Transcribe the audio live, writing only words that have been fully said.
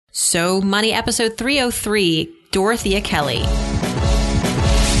So Money, episode 303, Dorethia Kelly.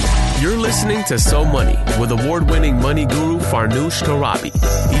 You're listening to So Money with award-winning money guru Farnoosh Torabi.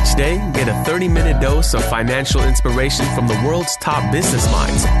 Each day, get a 30-minute dose of financial inspiration from the world's top business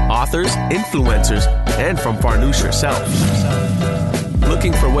minds, authors, influencers, and from Farnoosh herself.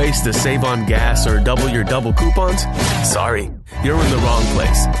 Looking for ways to save on gas or double your double coupons? Sorry, you're in the wrong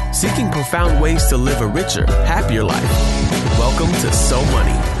place. Seeking profound ways to live a richer, happier life. Welcome to So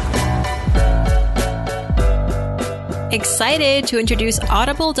Money. Excited to introduce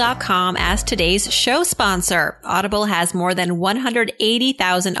Audible.com as today's show sponsor. Audible has more than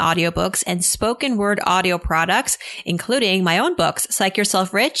 180,000 audiobooks and spoken word audio products, including my own books, Psych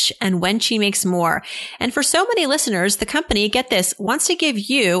Yourself Rich and When She Makes More. And for so many listeners, the company, get this, wants to give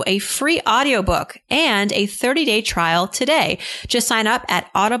you a free audiobook and a 30-day trial today. Just sign up at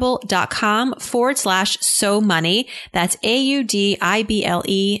audible.com/so money. That's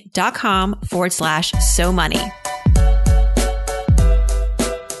AUDIBLE.com/so money.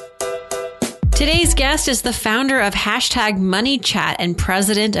 Today's guest is the founder of #MoneyChat and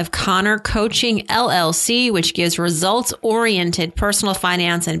president of Connor Coaching LLC, which gives results-oriented personal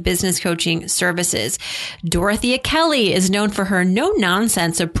finance and business coaching services. Dorethia Kelly is known for her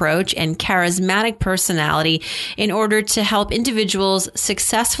no-nonsense approach and charismatic personality in order to help individuals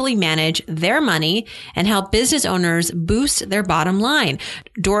successfully manage their money and help business owners boost their bottom line.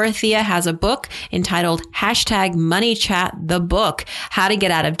 Dorethia has a book entitled #MoneyChat, the book, How to Get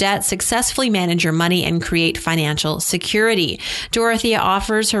Out of Debt, Successfully Manage your money and create financial security. Dorethia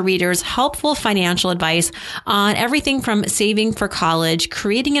offers her readers helpful financial advice on everything from saving for college,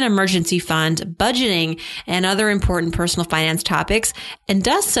 creating an emergency fund, budgeting, and other important personal finance topics, and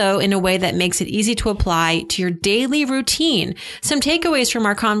does so in a way that makes it easy to apply to your daily routine. Some takeaways from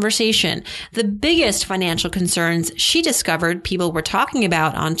our conversation: the biggest financial concerns she discovered people were talking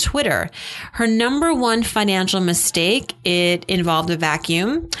about on Twitter. Her number one financial mistake, it involved a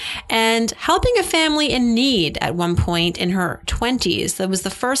vacuum, and helping a family in need at one point in her 20s. That was the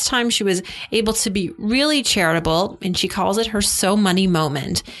first time she was able to be really charitable, and she calls it her So Money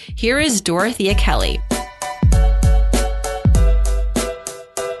moment. Here is Dorethia Kelly.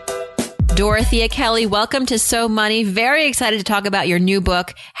 Dorethia Kelly, welcome to So Money. Very excited to talk about your new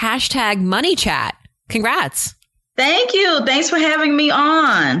book, #MoneyChat. Congrats. Thank you. Thanks for having me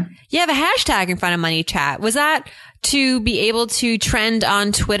on. You have a hashtag in front of MoneyChat. Was that to be able to trend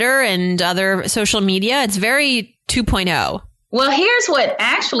on Twitter and other social media? It's very 2.0. Well, here's what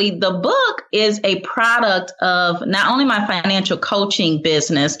actually the book is a product of not only my financial coaching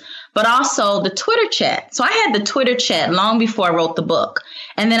business, but also the Twitter chat. So I had the Twitter chat long before I wrote the book.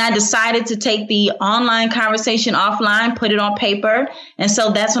 And then I decided to take the online conversation offline, put it on paper. And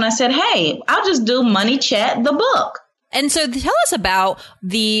so that's when I said, hey, I'll just do MoneyChat, the book. And so tell us about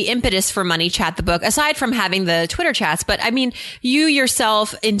the impetus for MoneyChat, the book, aside from having the Twitter chats. But I mean, you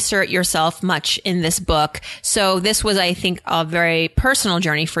yourself insert yourself much in this book. So this was, I think, a very personal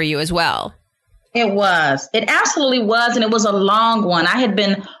journey for you as well. It was. It absolutely was. And it was a long one. I had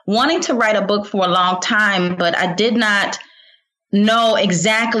been wanting to write a book for a long time, but I did not know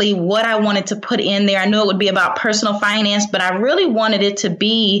exactly what I wanted to put in there. I knew it would be about personal finance, but I really wanted it to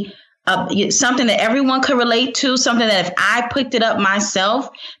be something that everyone could relate to, something that if I picked it up myself,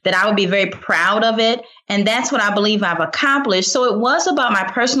 that I would be very proud of it. And that's what I believe I've accomplished. So it was about my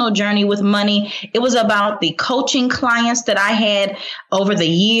personal journey with money. It was about the coaching clients that I had over the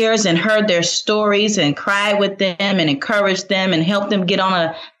years and heard their stories and cried with them and encouraged them and helped them get on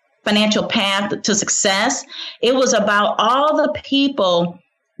a financial path to success. It was about all the people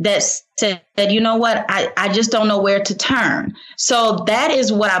that said, you know what, I just don't know where to turn. So that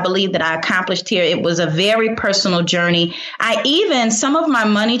is what I believe that I accomplished here. It was a very personal journey. Some of my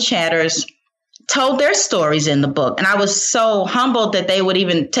money chatters told their stories in the book. And I was so humbled that they would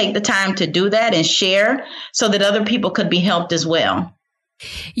even take the time to do that and share so that other people could be helped as well.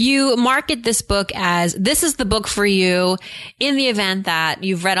 You market this book as, this is the book for you in the event that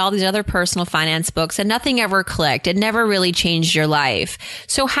you've read all these other personal finance books and nothing ever clicked. It never really changed your life.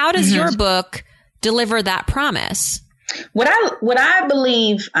 So how does your book deliver that promise? What I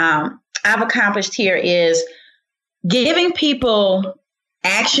believe I've accomplished here is giving people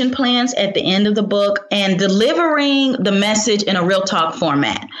action plans at the end of the book and delivering the message in a real talk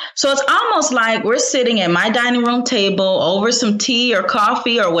format. So it's almost like we're sitting at my dining room table over some tea or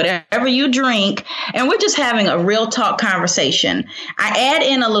coffee or whatever you drink, and we're just having a real talk conversation. I add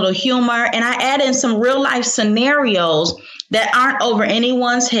in a little humor and I add in some real life scenarios that aren't over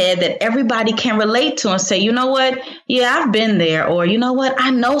anyone's head, that everybody can relate to and say, you know what? Yeah, I've been there. Or, you know what? I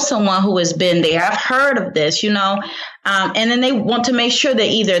know someone who has been there. I've heard of this, and then they want to make sure that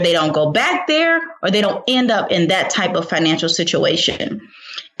either they don't go back there or they don't end up in that type of financial situation.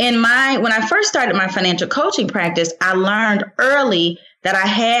 When I first started my financial coaching practice, I learned early that I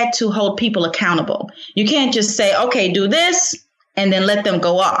had to hold people accountable. You can't just say, okay, do this, and then let them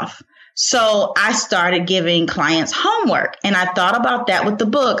go off. So I started giving clients homework, and I thought about that with the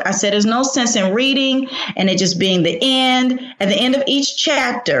book. I said, there's no sense in reading and it just being the end. At the end of each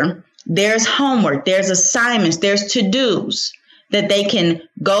chapter, there's homework, there's assignments, there's to-dos that they can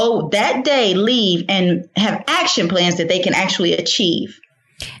go that day, leave, and have action plans that they can actually achieve.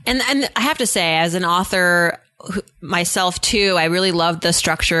 And I have to say, as an author myself too, I really loved the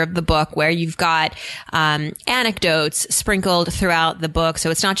structure of the book where you've got anecdotes sprinkled throughout the book. So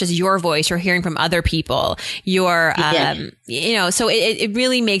it's not just your voice, you're hearing from other people. So it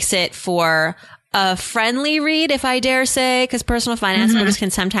really makes it for a friendly read, if I dare say, because personal finance books can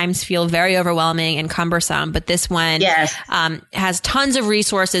sometimes feel very overwhelming and cumbersome. But this one has tons of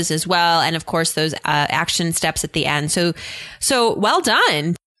resources as well. And of course, those action steps at the end. So well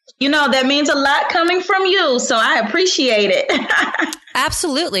done. That means a lot coming from you. So I appreciate it.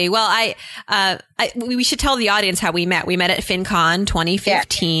 Absolutely. Well, we should tell the audience how we met. We met at FinCon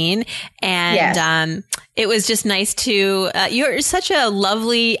 2015, and it was just nice to. You're such a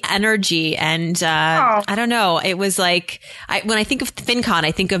lovely energy, and I don't know. It was like when I think of FinCon,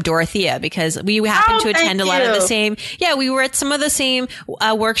 I think of Dorethia because we happened to attend a lot of the same. Yeah, we were at some of the same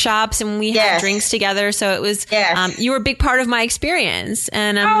workshops, and we had drinks together. So it was. You were a big part of my experience,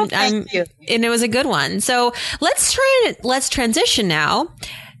 and and it was a good one. So let's transition now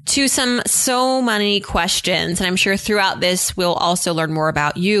to so many questions. And I'm sure throughout this, we'll also learn more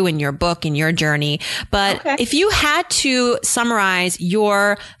about you and your book and your journey. But if you had to summarize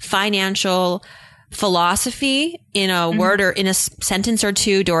your financial philosophy in a word or in a sentence or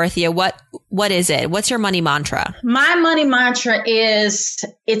two, Dorethia, what is it? What's your money mantra? My money mantra is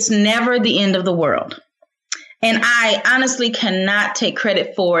it's never the end of the world. And I honestly cannot take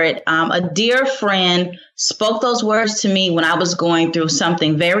credit for it. A dear friend spoke those words to me when I was going through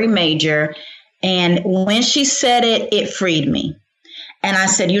something very major. And when she said it, it freed me. And I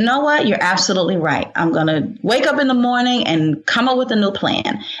said, you know what? You're absolutely right. I'm going to wake up in the morning and come up with a new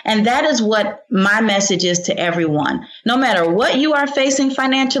plan. And that is what my message is to everyone. No matter what you are facing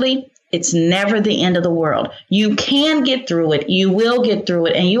financially, it's never the end of the world. You can get through it. You will get through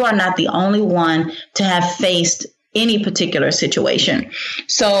it. And you are not the only one to have faced any particular situation.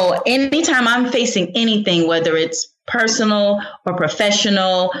 So anytime I'm facing anything, whether it's personal or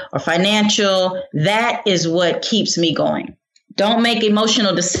professional or financial, that is what keeps me going. Don't make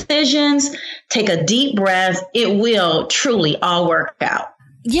emotional decisions. Take a deep breath. It will truly all work out.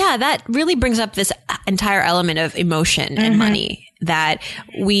 Yeah, that really brings up this entire element of emotion and money, that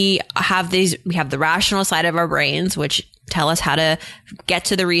we have the rational side of our brains, which tell us how to get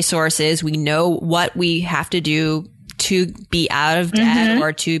to the resources. We know what we have to do to be out of debt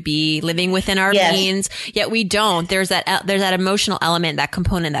or to be living within our means, yet we don't. There's that emotional element, that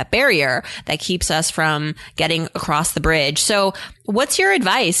component, that barrier that keeps us from getting across the bridge. So what's your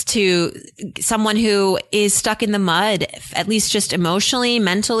advice to someone who is stuck in the mud, at least just emotionally,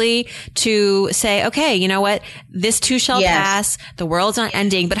 mentally, to say, okay, you know what? This too shall pass. The world's not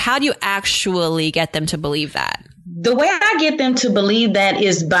ending. But how do you actually get them to believe that? The way I get them to believe that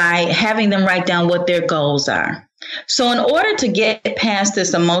is by having them write down what their goals are. So in order to get past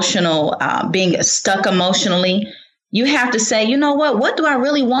this emotional, being stuck emotionally, you have to say, you know what do I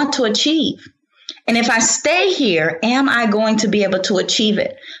really want to achieve? And if I stay here, am I going to be able to achieve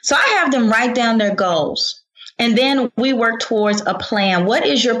it? So I have them write down their goals, and then we work towards a plan. What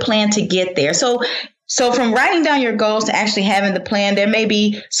is your plan to get there? So from writing down your goals to actually having the plan, there may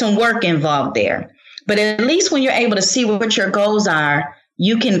be some work involved there. But at least when you're able to see what your goals are,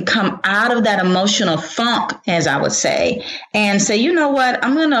 you can come out of that emotional funk, as I would say, and say, you know what,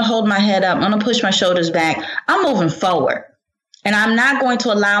 I'm going to hold my head up. I'm going to push my shoulders back. I'm moving forward. And I'm not going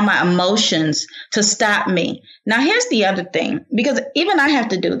to allow my emotions to stop me. Now, here's the other thing, because even I have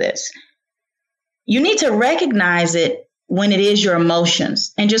to do this. You need to recognize it when it is your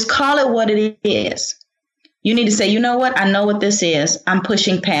emotions and just call it what it is. You need to say, you know what? I know what this is. I'm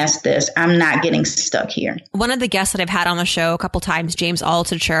pushing past this. I'm not getting stuck here. One of the guests that I've had on the show a couple times, James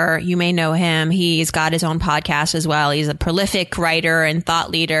Altucher, you may know him. He's got his own podcast as well. He's a prolific writer and thought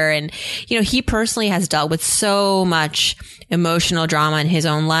leader. And, you know, he personally has dealt with so much emotional drama in his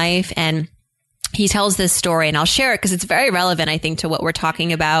own life. And he tells this story, and I'll share it because it's very relevant, I think, to what we're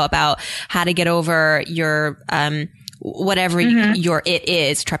talking about how to get over your, whatever your it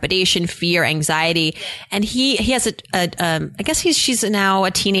is, trepidation, fear, anxiety. And he has I guess she's now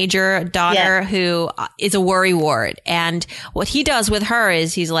a teenager daughter who is a worry ward. And what he does with her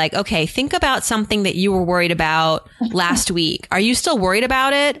is he's like, okay, think about something that you were worried about last week. Are you still worried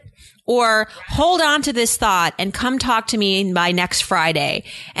about it? Or hold on to this thought and come talk to me by next Friday.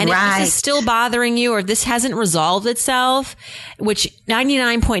 And if this is still bothering you or if this hasn't resolved itself, which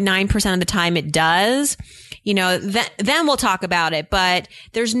 99.9% of the time it does, then we'll talk about it. But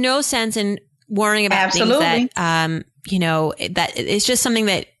there's no sense in worrying about things that, that it's just something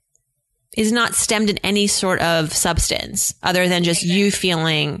that is not stemmed in any sort of substance other than just you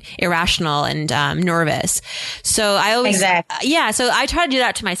feeling irrational and nervous. So I always, so I try to do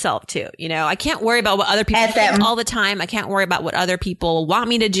that to myself too. I can't worry about what other people think all the time. I can't worry about what other people want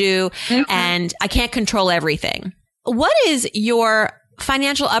me to do, and I can't control everything. What is your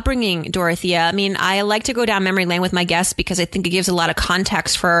financial upbringing, Dorethia? I mean, I like to go down memory lane with my guests because I think it gives a lot of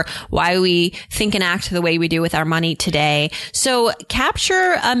context for why we think and act the way we do with our money today. So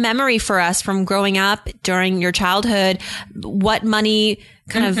capture a memory for us from growing up during your childhood, what money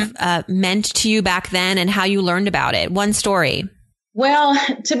kind of meant to you back then and how you learned about it. One story. Well,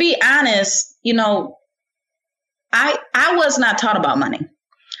 to be honest, I was not taught about money.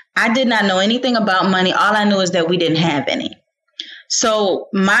 I did not know anything about money. All I knew is that we didn't have any. So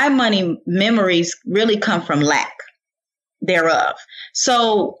my money memories really come from lack thereof.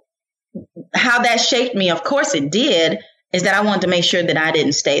 So how that shaped me, of course it did, is that I wanted to make sure that I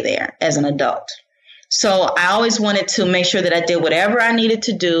didn't stay there as an adult. So I always wanted to make sure that I did whatever I needed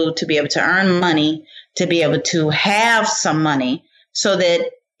to do to be able to earn money, to be able to have some money, so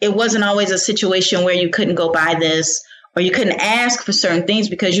that it wasn't always a situation where you couldn't go buy this or you couldn't ask for certain things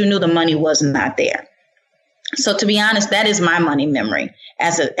because you knew the money was not there. So to be honest, that is my money memory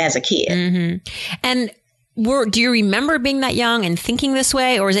as a kid. And do you remember being that young and thinking this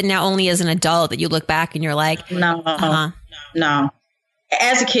way, or is it now only as an adult that you look back and you're like, no.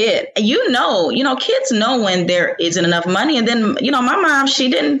 As a kid, kids know when there isn't enough money. And then, my mom, she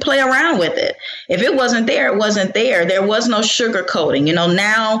didn't play around with it. If it wasn't there, it wasn't there. There was no sugarcoating.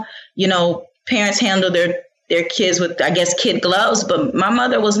 Now, parents handle their kids with, I guess, kid gloves, but my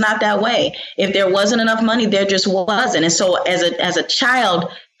mother was not that way. If there wasn't enough money, there just wasn't. And so as a child,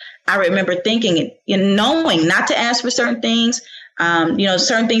 I remember thinking, knowing not to ask for certain things,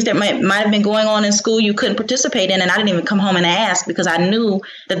 certain things that might have been going on in school you couldn't participate in. And I didn't even come home and ask because I knew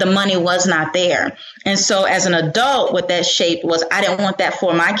that the money was not there. And so as an adult, what that shaped was I didn't want that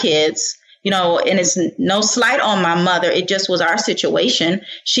for my kids. And it's no slight on my mother. It just was our situation.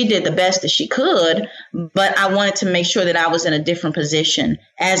 She did the best that she could, but I wanted to make sure that I was in a different position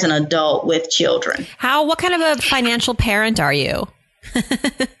as an adult with children. What kind of a financial parent are you?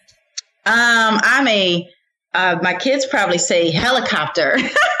 I'm my kids probably say helicopter.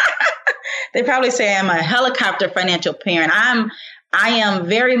 They probably say I'm a helicopter financial parent. I am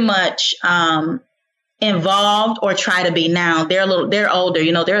very much, involved, or try to be now. They're older,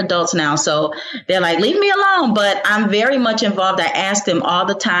 they're adults now. So they're like, leave me alone. But I'm very much involved. I ask them all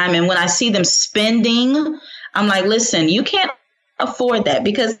the time. And when I see them spending, I'm like, listen, you can't afford that,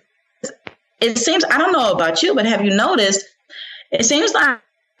 because it seems, I don't know about you, but have you noticed, it seems like,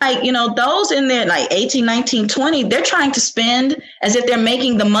 those in there like 18, 19, 20, they're trying to spend as if they're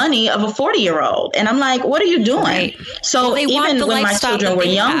making the money of a 40-year-old. And I'm like, what are you doing? Right. So even when my children were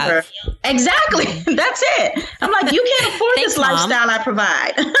younger, exactly, that's it. I'm like, you can't afford this lifestyle I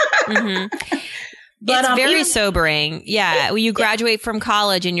provide. But it's very sobering. Yeah. When you graduate from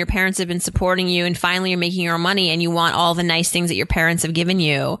college and your parents have been supporting you and finally you're making your own money and you want all the nice things that your parents have given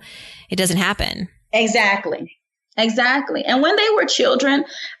you, it doesn't happen. Exactly. And when they were children,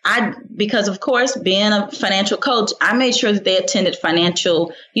 because of course, being a financial coach, I made sure that they attended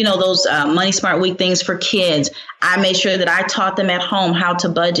financial, those Money Smart Week things for kids. I made sure that I taught them at home how to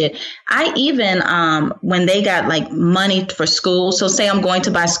budget. I even, when they got like money for school, so say I'm going to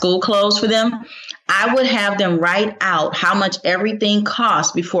buy school clothes for them, I would have them write out how much everything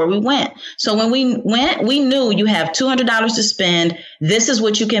cost before we went. So when we went, we knew you have $200 to spend. This is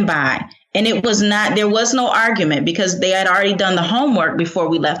what you can buy. And there was no argument because they had already done the homework before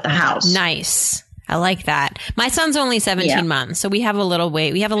we left the house. Nice. I like that. My son's only 17 months, so we have a little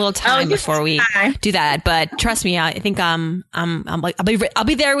wait. We have a little time before we do that. But trust me, I think I'm like I'll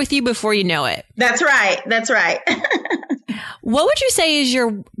be there with you before you know it. That's right. What would you say is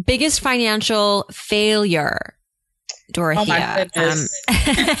your biggest financial failure, Dorethia?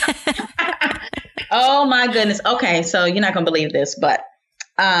 Oh my goodness. Okay, so you're not gonna believe this, but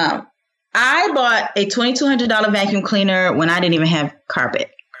I bought a $2,200 vacuum cleaner when I didn't even have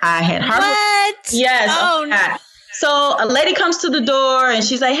carpet. I had hardwood. What? Yes. Oh, no. So a lady comes to the door and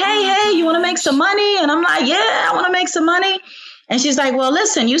she's like, hey, you want to make some money? And I'm like, yeah, I want to make some money. And she's like, well,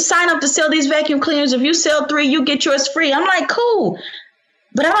 listen, you sign up to sell these vacuum cleaners. If you sell 3, you get yours free. I'm like, cool.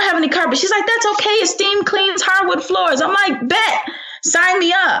 But I don't have any carpet. She's like, that's okay. It steam cleans hardwood floors. I'm like, bet, sign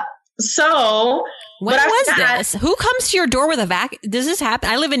me up. So when was this? Who comes to your door with a vacuum? Does this happen?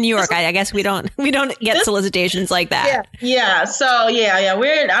 I live in New York. I guess we don't get solicitations like that. Yeah. So yeah.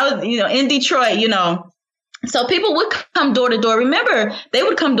 I was, in Detroit, So people would come door to door. Remember, they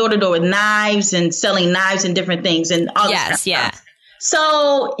would come door to door with knives and selling knives and different things and all this stuff.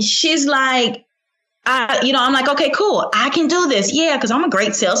 So she's like, I'm like, okay, cool. I can do this. Yeah, because I'm a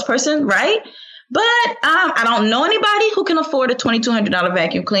great salesperson, right? But I don't know anybody who can afford a $2,200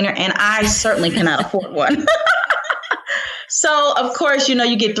 vacuum cleaner, and I certainly cannot afford one. So, of course,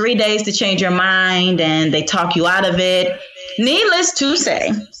 you get 3 days to change your mind, and they talk you out of it. Needless to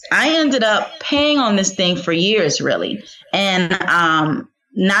say, I ended up paying on this thing for years, really. And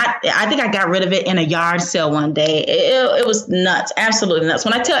I think I got rid of it in a yard sale one day. It was nuts, absolutely nuts.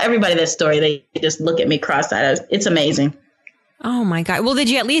 When I tell everybody that story, they just look at me cross-eyed. It's amazing. Oh, my God. Well, did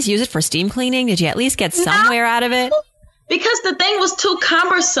you at least use it for steam cleaning? Did you at least get somewhere out of it? Because the thing was too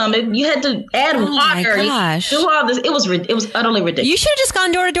cumbersome. You had to add water. My gosh. Do all this. It was utterly ridiculous. You should have just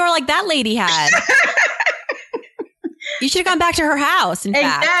gone door to door like that lady had. You should have gone back to her house.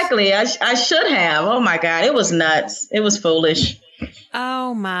 Exactly. I should have. Oh, my God. It was nuts. It was foolish.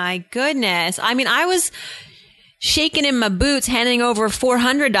 Oh, my goodness. I mean, I was shaking in my boots, handing over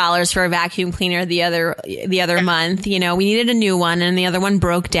 $400 for a vacuum cleaner the other month. We needed a new one and the other one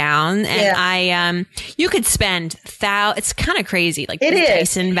broke down. And you could spend it's kind of crazy. Like the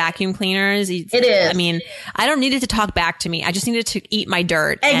Dyson vacuum cleaners. It is. I mean, I don't need it to talk back to me. I just needed to eat my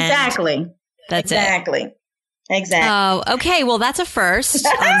dirt. Exactly. That's it. Exactly. Oh, okay. Well, that's a first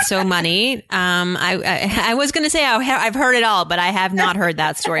on So Money. I was going to say I've heard it all, but I have not heard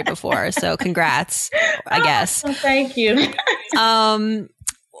that story before. So congrats, I guess. Oh, thank you.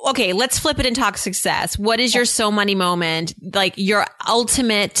 Okay, let's flip it and talk success. What is your So Money moment? Like your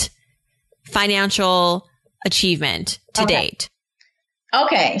ultimate financial achievement to date?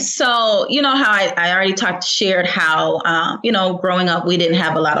 Okay. So, how I already shared how, growing up, we didn't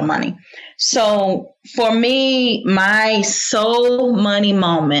have a lot of money. So for me, my So Money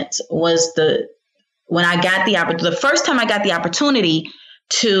moment was when I got the first time I got the opportunity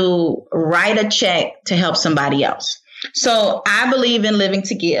to write a check to help somebody else. So I believe in living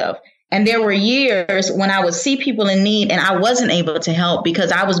to give. And there were years when I would see people in need and I wasn't able to help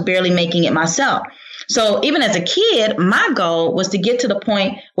because I was barely making it myself. So even as a kid, my goal was to get to the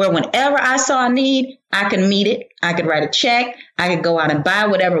point where whenever I saw a need, I could meet it. I could write a check. I could go out and buy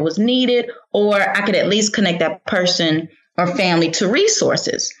whatever was needed, or I could at least connect that person or family to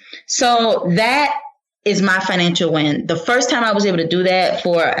resources. So that is my financial win. The first time I was able to do that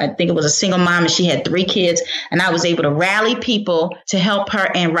for, I think it was a single mom and she had 3 kids, and I was able to rally people to help her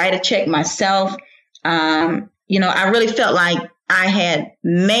and write a check myself. I really felt like I had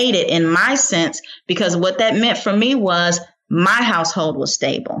made it in my sense, because what that meant for me was my household was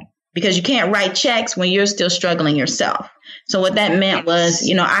stable, because you can't write checks when you're still struggling yourself. So what that meant was,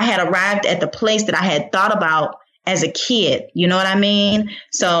 I had arrived at the place that I had thought about as a kid. You know what I mean?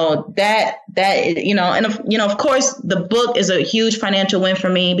 So that, of course, the book is a huge financial win for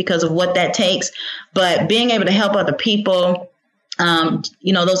me because of what that takes. But being able to help other people,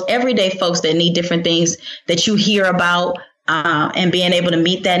 those everyday folks that need different things that you hear about, and being able to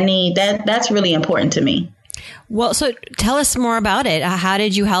meet that need, that's really important to me. Well, so tell us more about it. How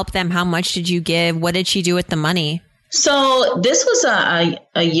did you help them? How much did you give? What did she do with the money? So this was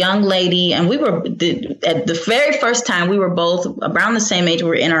a young lady, and we were at the very first time, we were both around the same age. We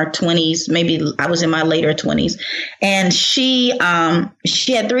were in our 20s. Maybe I was in my later 20s. And she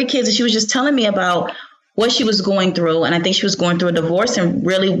had 3 kids, and she was just telling me about what she was going through. And I think she was going through a divorce and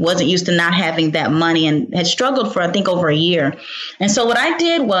really wasn't used to not having that money and had struggled for, I think, over a year. And so what I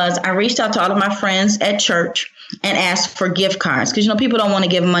did was I reached out to all of my friends at church and asked for gift cards because, people don't want to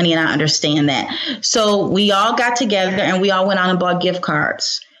give money, and I understand that. So we all got together and we all went out and bought gift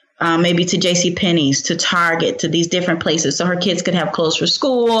cards, maybe to JCPenney's, to Target, to these different places so her kids could have clothes for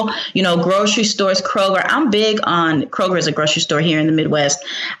school, grocery stores, Kroger. I'm big on, Kroger is a grocery store here in the Midwest.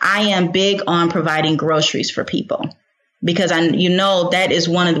 I am big on providing groceries for people because that is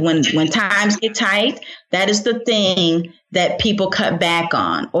one of the, when times get tight, that is the thing that people cut back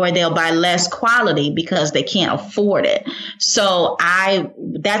on, or they'll buy less quality because they can't afford it. So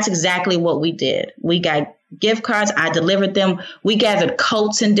that's exactly what we did. We got gift cards. I delivered them. We gathered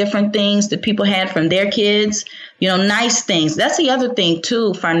coats and different things that people had from their kids, nice things. That's the other thing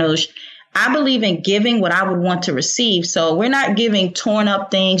too, Farnoosh. I believe in giving what I would want to receive. So we're not giving torn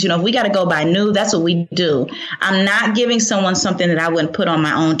up things. If we got to go buy new, that's what we do. I'm not giving someone something that I wouldn't put on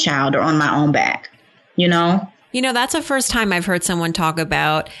my own child or on my own back, That's the first time I've heard someone talk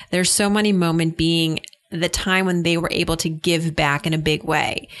about there's so many moment being the time when they were able to give back in a big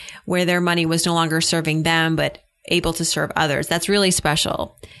way, where their money was no longer serving them, but able to serve others. That's really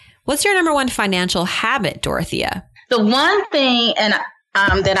special. What's your number one financial habit, Dorethia? The one thing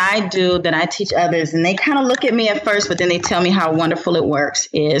that I do, that I teach others, and they kind of look at me at first, but then they tell me how wonderful it works,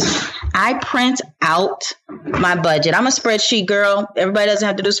 is I print out my budget. I'm a spreadsheet girl. Everybody doesn't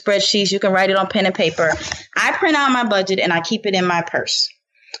have to do spreadsheets. You can write it on pen and paper. I print out my budget and I keep it in my purse.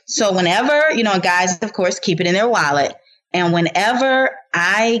 So whenever, guys, of course, keep it in their wallet. And whenever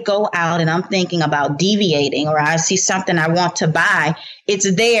I go out and I'm thinking about deviating, or I see something I want to buy,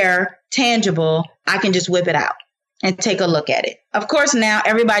 it's there, tangible. I can just whip it out and take a look at it. Of course, now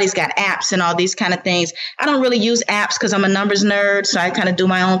everybody's got apps and all these kind of things. I don't really use apps because I'm a numbers nerd, so I kind of do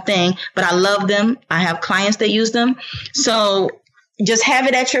my own thing, but I love them. I have clients that use them. So just have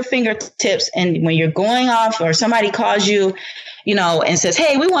it at your fingertips. And when you're going off, or somebody calls you, and says,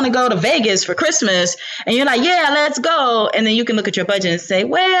 hey, we want to go to Vegas for Christmas. And you're like, yeah, let's go. And then you can look at your budget and say,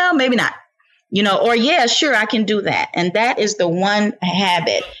 well, maybe not. Or yeah, sure, I can do that. And that is the one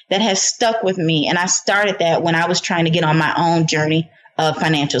habit that has stuck with me. And I started that when I was trying to get on my own journey of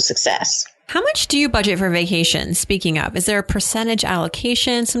financial success. How much do you budget for vacation? Speaking of, is there a percentage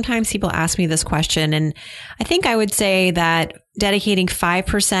allocation? Sometimes people ask me this question, and I think I would say that dedicating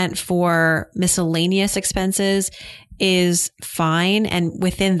 5% for miscellaneous expenses is fine. And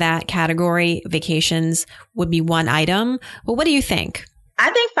within that category, vacations would be one item. But what do you think?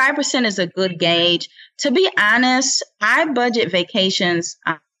 I think 5% is a good gauge. To be honest, I budget vacations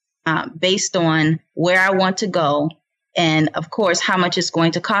based on where I want to go, and of course, how much it's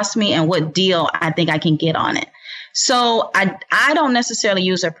going to cost me and what deal I think I can get on it. So I don't necessarily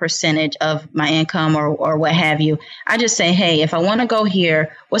use a percentage of my income or what have you. I just say, hey, if I want to go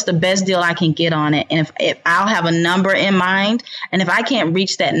here, what's the best deal I can get on it? And if I'll have a number in mind, and if I can't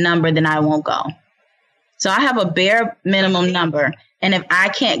reach that number, then I won't go. So I have a bare minimum number. And if I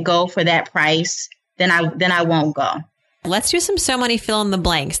can't go for that price, then I won't go. Let's do some so money fill in the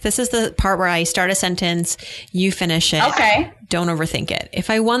blanks. This is the part where I start a sentence, you finish it. Okay. Don't overthink it. If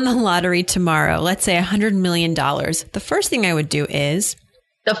I won the lottery tomorrow, let's say $100 million, the first thing I would do is...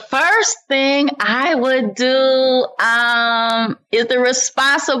 The first thing I would do is the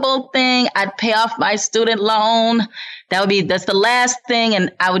responsible thing. I'd pay off my student loan. That's the last thing.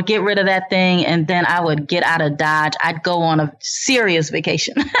 And I would get rid of that thing. And then I would get out of Dodge. I'd go on a serious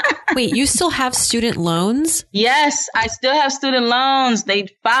vacation. Wait, you still have student loans? Yes, I still have student loans. They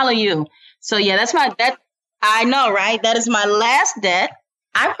follow you. So yeah, that's my debt. I know, right? That is my last debt.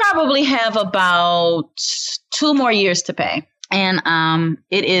 I probably have about 2 more years to pay. And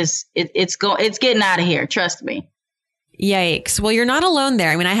it's getting out of here. Trust me. Yikes. Well, you're not alone there.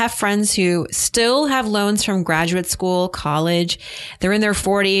 I mean, I have friends who still have loans from graduate school, college. They're in their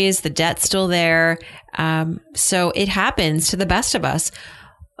 40s. The debt's still there. So it happens to the best of us.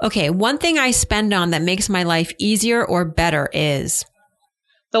 Okay. One thing I spend on that makes my life easier or better is...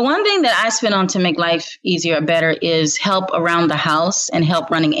 The one thing that I spend on to make life easier or better is help around the house and help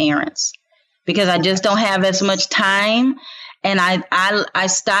running errands, because I just don't have as much time. And I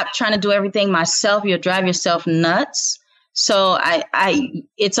stopped trying to do everything myself. You'll drive yourself nuts. So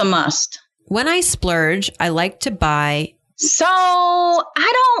it's a must. When I splurge, I like to buy. So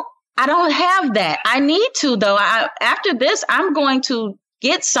I don't have that. I need to, though. After this, I'm going to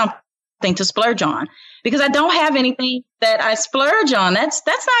get something to splurge on, because I don't have anything that I splurge on. That's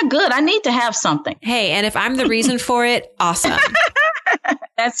not good. I need to have something. Hey, and if I'm the reason for it, awesome.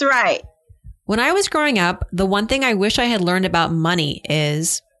 That's right. When I was growing up, the one thing I wish I had learned about money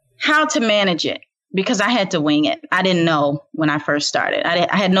is how to manage it, because I had to wing it. I didn't know when I first started.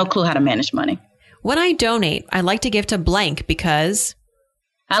 I had no clue how to manage money. When I donate, I like to give to blank because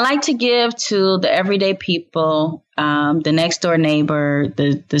I like to give to the everyday people, the next door neighbor,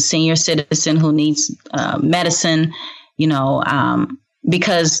 the senior citizen who needs medicine,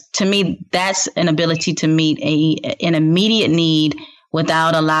 because to me, that's an ability to meet an immediate need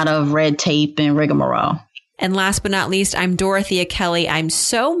without a lot of red tape and rigmarole. And last but not least, I'm Dorethia Kelly. I'm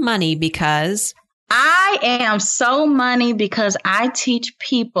so money because... I am so money because I teach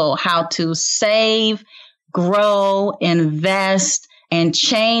people how to save, grow, invest, and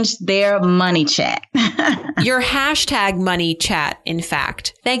change their money chat. Your hashtag money chat, in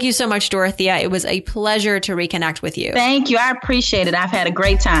fact. Thank you so much, Dorethia. It was a pleasure to reconnect with you. Thank you. I appreciate it. I've had a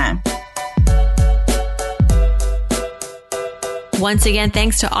great time. Once again,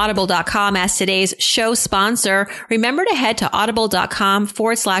 thanks to audible.com as today's show sponsor. Remember to head to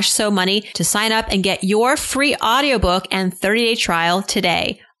audible.com/so money to sign up and get your free audiobook and 30-day trial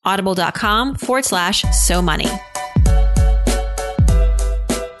today. audible.com/so money.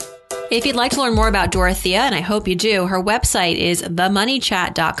 If you'd like to learn more about Dorethia, and I hope you do, her website is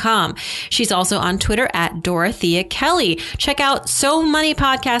themoneychat.com. She's also on Twitter at Dorethia Kelly. Check out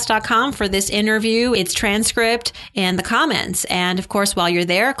SoMoneyPodcast.com for this interview, its transcript, and the comments. And of course, while you're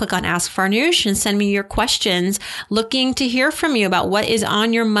there, click on Ask Farnoosh and send me your questions. Looking to hear from you about what is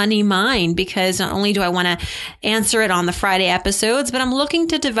on your money mind, because not only do I want to answer it on the Friday episodes, but I'm looking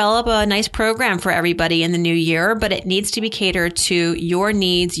to develop a nice program for everybody in the new year, but it needs to be catered to your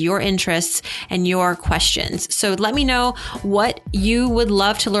needs, your interests, and your questions. So let me know what you would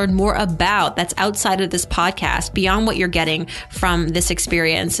love to learn more about that's outside of this podcast, beyond what you're getting from this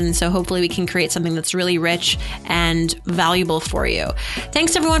experience. And so hopefully we can create something that's really rich and valuable for you.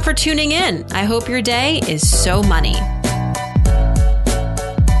 Thanks everyone for tuning in. I hope your day is so money.